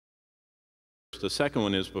first. The second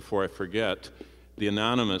one is, before I forget, the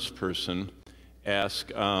anonymous person asked,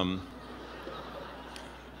 the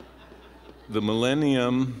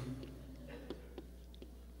Millennium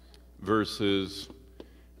versus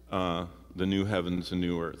the new heavens and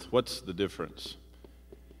new earth. What's the difference?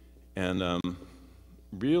 And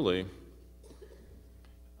really,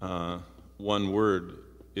 one word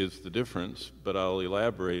is the difference, but I'll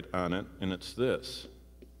elaborate on it, and it's this.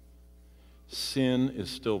 Sin is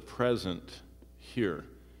still present here.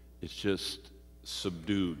 It's just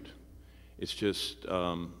subdued. It's just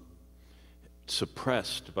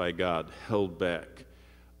suppressed by God, held back.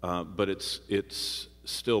 But it's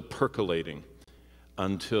still percolating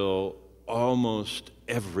until almost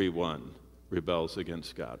everyone rebels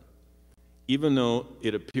against God. Even though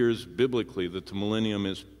it appears biblically that the millennium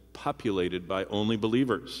is populated by only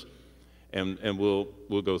believers. And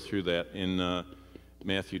we'll go through that in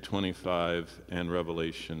Matthew 25 and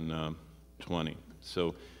Revelation 20.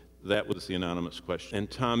 So that was the anonymous question. And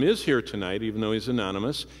Tom is here tonight, even though he's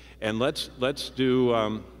anonymous. And let's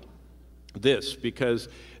do this, because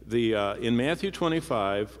in Matthew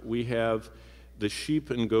 25, we have the sheep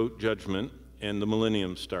and goat judgment, and the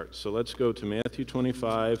millennium starts. So let's go to Matthew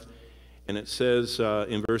 25. And it says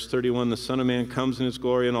in verse 31, the Son of Man comes in his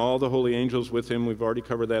glory and all the holy angels with him. We've already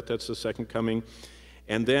covered that. That's the second coming.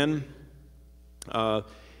 And then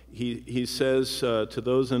he says to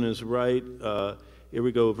those on his right, here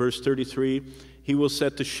we go, verse 33, he will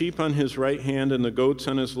set the sheep on his right hand and the goats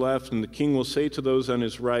on his left, and the king will say to those on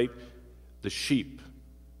his right, the sheep,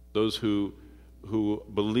 those who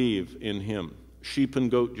believe in him. Sheep and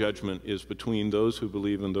goat judgment is between those who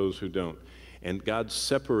believe and those who don't. And God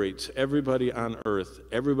separates everybody on earth,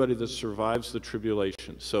 everybody that survives the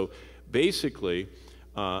tribulation. So basically,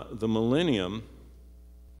 the millennium,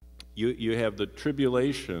 you have the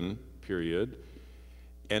tribulation period,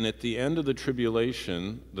 and at the end of the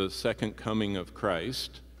tribulation, the second coming of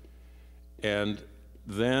Christ, and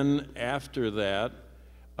then after that,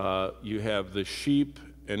 you have the sheep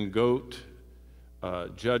and goat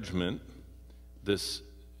judgment, this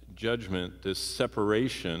judgment, this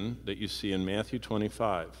separation that you see in Matthew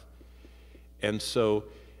 25. And so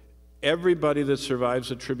everybody that survives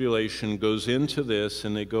the tribulation goes into this,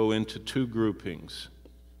 and they go into two groupings,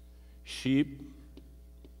 sheep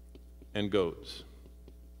and goats.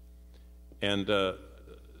 And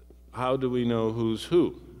how do we know who's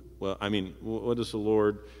who? Well, I mean, what does the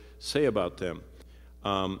Lord say about them?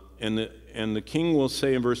 And the king will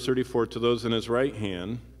say in verse 34 to those in his right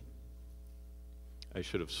hand, I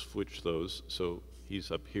should have switched those, so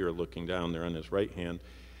he's up here looking down there on his right hand.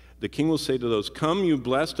 The king will say to those, come, you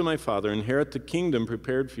blessed of my Father, inherit the kingdom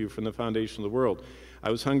prepared for you from the foundation of the world. I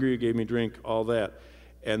was hungry, you gave me drink, all that.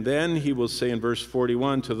 And then he will say in verse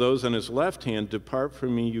 41, to those on his left hand, depart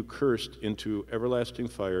from me, you cursed, into everlasting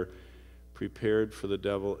fire, prepared for the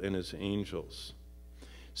devil and his angels.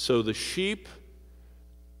 So the sheep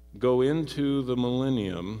go into the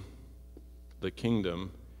millennium, the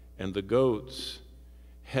kingdom, and the goats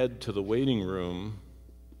head to the waiting room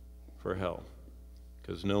for hell,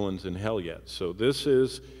 because no one's in hell yet. So this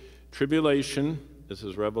is tribulation. This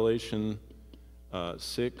is Revelation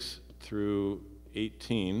 6 through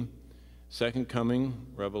 18. Second coming,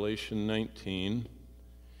 Revelation 19.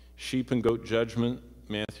 Sheep and goat judgment,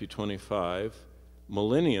 Matthew 25.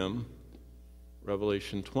 Millennium,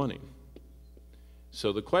 Revelation 20.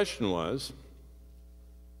 So the question was,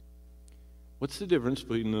 what's the difference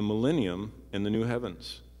between the millennium and the new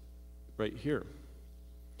heavens? Right here.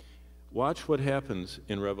 Watch what happens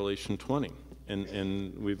in Revelation 20.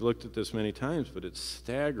 And we've looked at this many times, but it's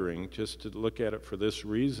staggering just to look at it for this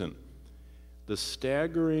reason. The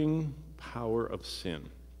staggering power of sin.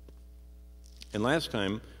 And last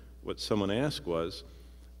time, what someone asked was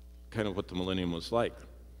kind of what the millennium was like.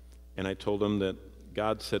 And I told them that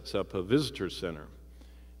God sets up a visitor center.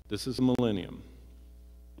 This is a millennium.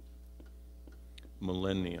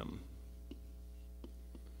 Millennium.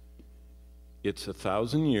 It's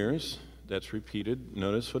 1,000 years. That's repeated.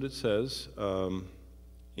 Notice what it says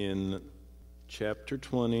in chapter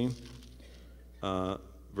 20,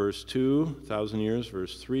 verse 2, 1,000 years,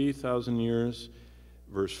 verse 3, 1,000 years,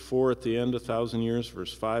 verse 4 at the end, 1,000 years,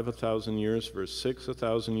 verse 5, 1,000 years, verse 6,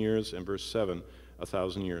 1,000 years, and verse 7,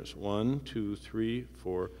 1,000 years. 1, 2, 3,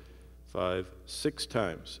 4, 5, 6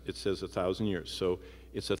 times it says 1,000 years. So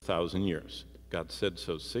it's 1,000 years. God said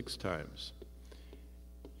so 6 times.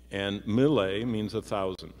 And mille means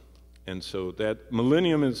 1,000. And so that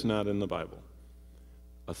millennium is not in the Bible.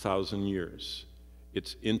 1,000 years.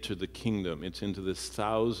 It's into the kingdom. It's into this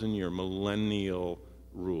 1,000-year millennial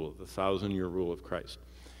rule, the 1,000-year rule of Christ.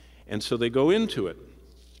 And so they go into it.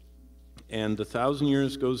 And the 1,000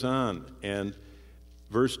 years goes on. And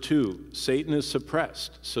verse 2, Satan is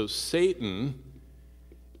suppressed. So Satan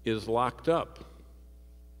is locked up.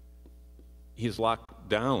 He's locked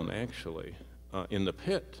down, actually, in the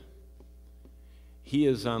pit. He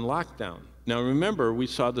is on lockdown. Now remember, we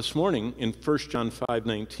saw this morning in 1 John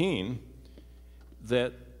 5:19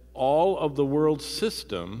 that all of the world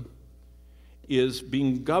system is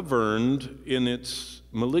being governed in its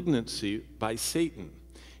malignancy by Satan.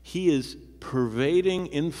 He is pervading,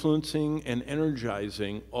 influencing, and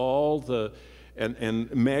energizing all the,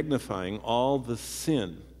 and magnifying all the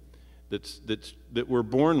sin that we're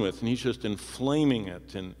born with, and he's just inflaming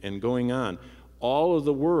it and going on. All of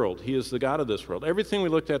the world, he is the God of this world. Everything we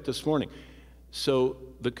looked at this morning. So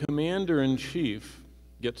the commander-in-chief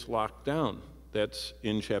gets locked down. That's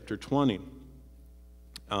in chapter 20,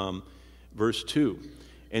 verse 2.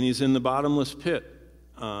 And he's in the bottomless pit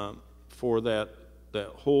for that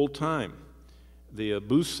whole time. The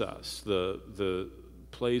abusas, the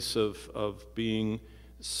place of being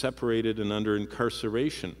separated and under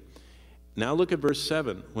incarceration. Now look at verse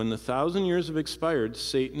 7. When the 1,000 years have expired,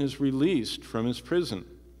 Satan is released from his prison.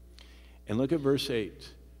 And look at verse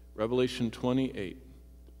 8, Revelation 28.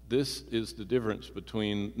 This is the difference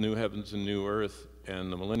between new heavens and new earth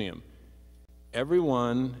and the millennium.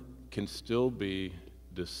 Everyone can still be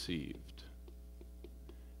deceived.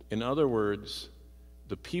 In other words,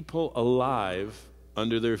 the people alive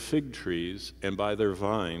under their fig trees and by their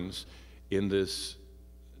vines in this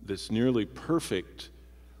nearly perfect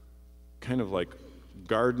kind of like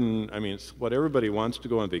garden, I mean, it's what everybody wants to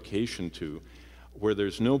go on vacation to, where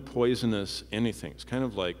there's no poisonous anything. It's kind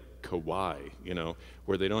of like Kauai, you know,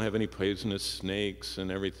 where they don't have any poisonous snakes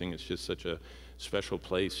and everything. It's just such a special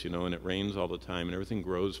place, you know, and it rains all the time and everything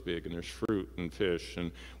grows big and there's fruit and fish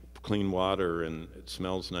and clean water and it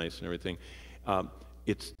smells nice and everything.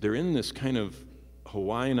 They're in this kind of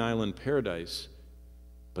Hawaiian island paradise,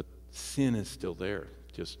 but sin is still there,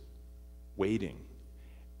 just waiting.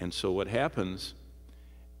 And so what happens,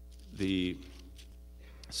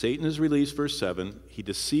 Satan is released, verse 7. He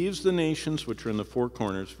deceives the nations which are in the four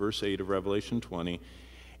corners, verse 8 of Revelation 20.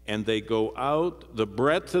 And they go out the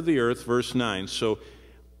breadth of the earth, verse 9. So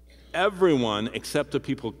everyone except the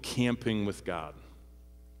people camping with God.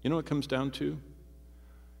 You know what it comes down to?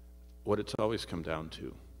 What it's always come down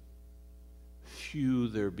to. Few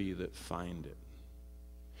there be that find it.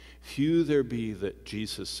 Few there be that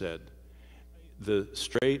Jesus said, the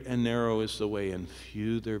straight and narrow is the way, and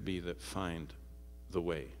few there be that find the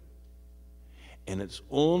way. And it's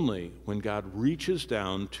only when God reaches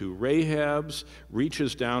down to Rahab's,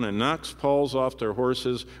 reaches down and knocks Paul's off their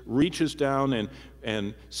horses, reaches down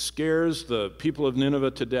and scares the people of Nineveh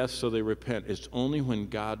to death so they repent. It's only when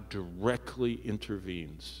God directly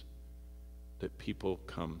intervenes that people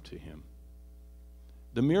come to him.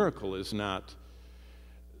 The miracle is not,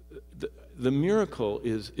 the miracle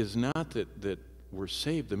is not that we're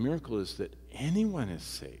saved. The miracle is that anyone is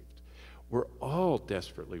saved. We're all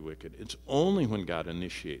desperately wicked. It's only when God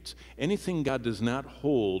initiates. Anything God does not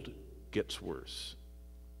hold gets worse.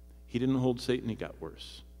 He didn't hold Satan, he got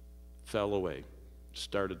worse. Fell away.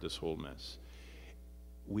 Started this whole mess.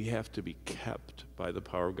 We have to be kept by the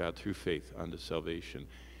power of God through faith unto salvation.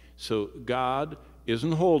 So God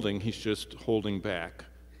isn't holding, he's just holding back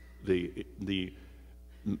the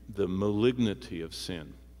malignity of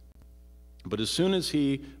sin. But as soon as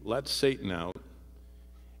he lets Satan out,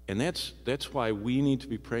 and that's why we need to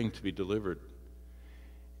be praying to be delivered.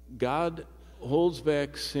 God holds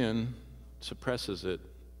back sin, suppresses it,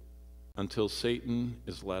 until Satan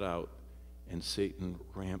is let out, and Satan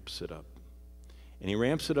ramps it up. And he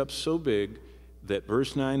ramps it up so big that,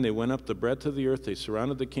 verse 9, they went up the breadth of the earth, they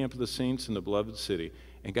surrounded the camp of the saints in the beloved city.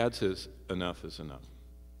 And God says, enough is enough.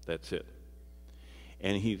 That's it.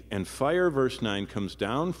 And fire, verse 9, comes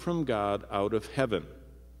down from God out of heaven.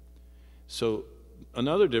 So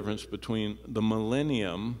another difference between the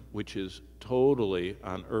millennium, which is totally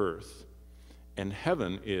on earth, and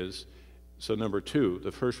heaven is, so number two,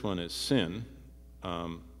 the first one is sin,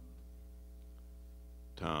 Tom.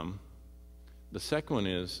 The second one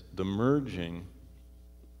is the merging,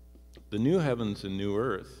 the new heavens and new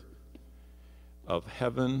earth of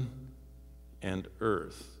heaven and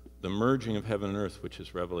earth. The merging of heaven and earth, which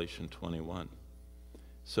is Revelation 21.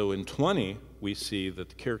 So in 20, we see that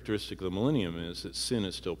the characteristic of the millennium is that sin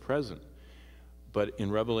is still present. But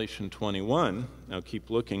in Revelation 21, now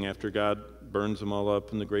keep looking after God burns them all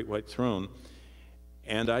up in the great white throne,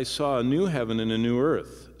 and I saw a new heaven and a new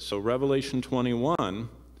earth. So Revelation 21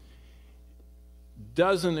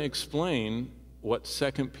 doesn't explain what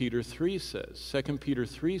 2 Peter 3 says. 2 Peter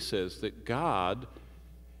 3 says that God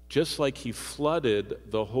just like he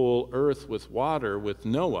flooded the whole earth with water with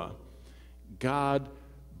Noah, God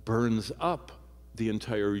burns up the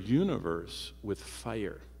entire universe with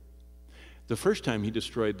fire. The first time he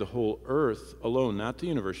destroyed the whole earth alone, not the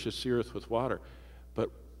universe, just the earth with water. But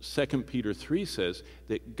 2 Peter 3 says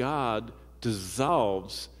that God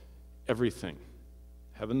dissolves everything,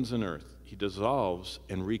 heavens and earth. He dissolves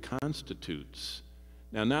and reconstitutes.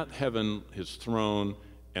 Now, not heaven, his throne,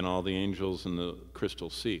 and all the angels in the crystal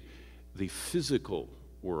sea. The physical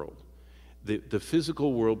world. The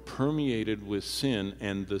physical world permeated with sin,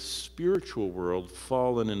 and the spiritual world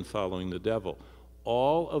fallen and following the devil.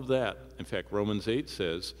 All of that, in fact, Romans 8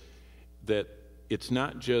 says that it's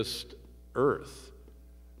not just earth.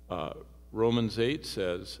 Romans 8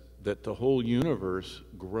 says that the whole universe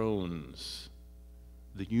groans.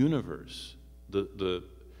 The universe, the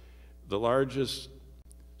largest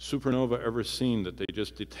supernova ever seen that they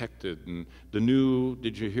just detected, and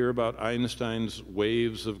did you hear about Einstein's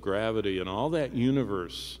waves of gravity, and all that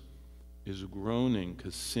universe is groaning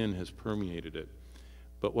because sin has permeated it.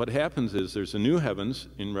 But what happens is there's a new heavens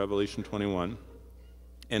in Revelation 21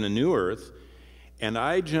 and a new earth, and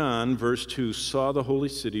I, John, verse 2, saw the holy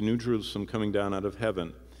city, New Jerusalem, coming down out of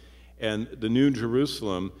heaven. And the New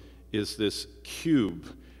Jerusalem is this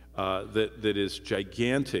cube that is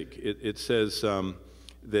gigantic. It says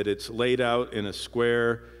that it's laid out in a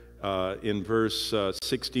square in verse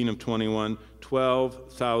 16 of 21,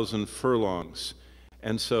 12,000 furlongs.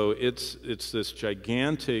 And so it's this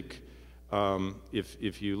gigantic,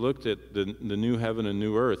 if you looked at the new heaven and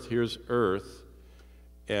new earth, here's earth,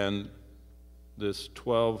 and this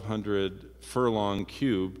 1,200 furlong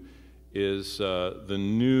cube is the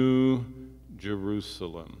New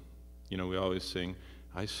Jerusalem. You know, we always sing,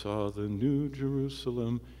 I saw the New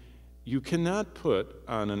Jerusalem. You cannot put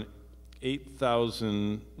on an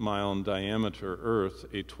 8,000-mile in diameter earth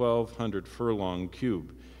a 1,200 furlong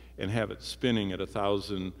cube and have it spinning at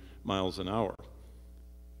 1,000 miles an hour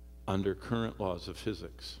under current laws of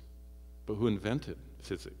physics. But who invented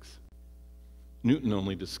physics? Newton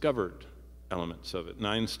only discovered elements of it, and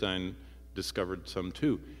Einstein discovered some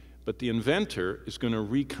too. But the inventor is going to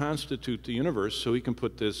reconstitute the universe so he can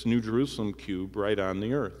put this New Jerusalem cube right on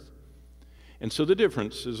the earth. And so the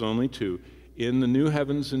difference is only two. In the new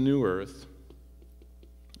heavens and new earth,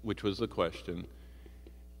 which was the question,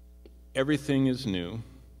 everything is new.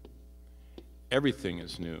 Everything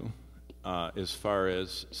is new as far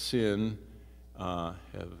as sin,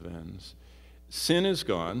 heavens. Sin is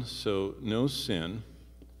gone, so no sin.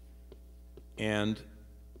 And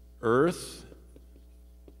earth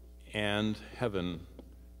and heaven,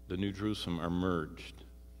 the New Jerusalem, are merged.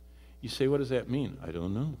 You say, what does that mean? I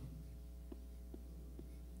don't know.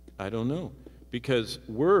 I don't know. Because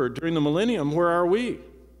during the millennium, where are we?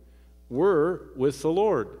 We're with the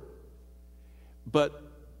Lord. But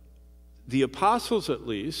the apostles, at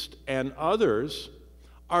least, and others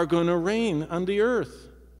are going to reign on the earth.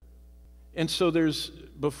 And so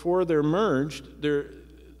before they're merged, the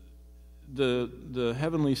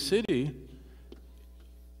heavenly city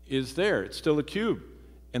is there. It's still a cube.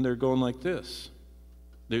 And they're going like this.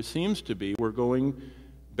 There seems to be, we're going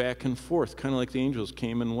back and forth, kind of like the angels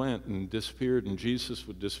came and went and disappeared, and Jesus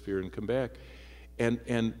would disappear and come back.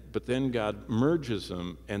 But then God merges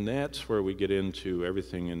them, and that's where we get into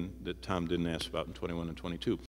everything that Tom didn't ask about in 21 and 22.